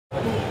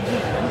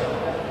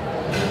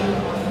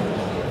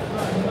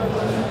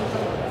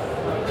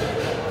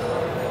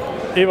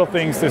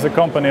Evothings is a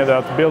company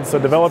that builds a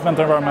development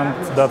environment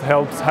that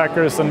helps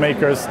hackers and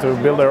makers to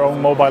build their own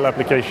mobile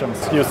applications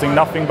using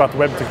nothing but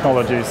web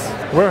technologies.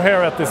 We're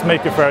here at this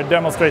Maker Faire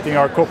demonstrating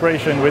our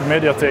cooperation with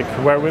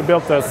MediaTek, where we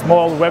built a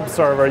small web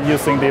server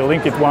using the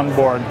LinkIt ONE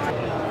board.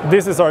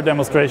 This is our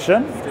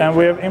demonstration, and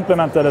we have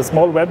implemented a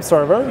small web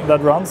server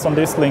that runs on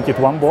this LinkIt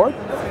ONE board.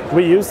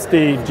 We use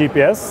the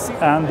GPS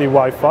and the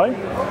Wi-Fi,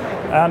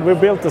 and we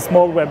built a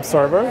small web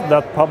server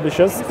that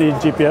publishes the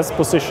GPS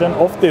position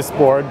of this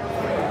board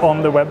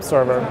on the web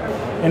server.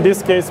 In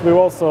this case, we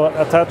also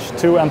attached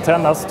two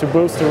antennas to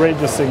boost the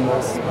radio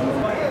signals.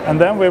 And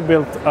then we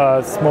built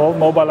a small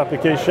mobile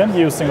application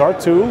using our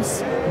tools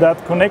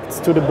that connects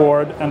to the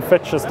board and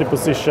fetches the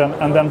position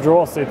and then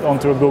draws it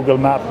onto a Google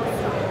map.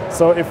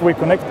 So if we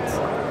connect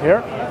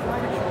here,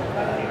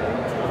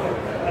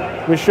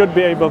 we should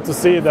be able to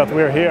see that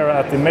we're here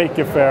at the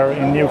Maker Faire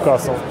in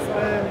Newcastle.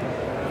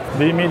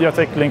 The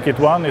MediaTek LinkIt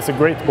ONE is a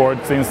great board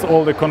since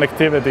all the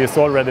connectivity is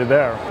already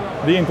there.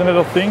 The Internet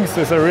of Things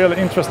is a really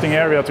interesting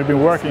area to be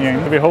working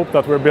in. We hope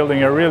that we're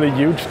building a really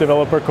huge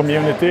developer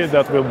community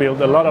that will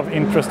build a lot of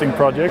interesting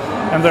projects.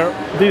 And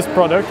these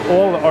products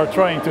all are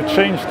trying to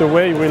change the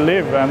way we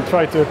live and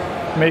try to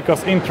make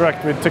us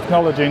interact with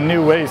technology in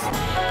new ways.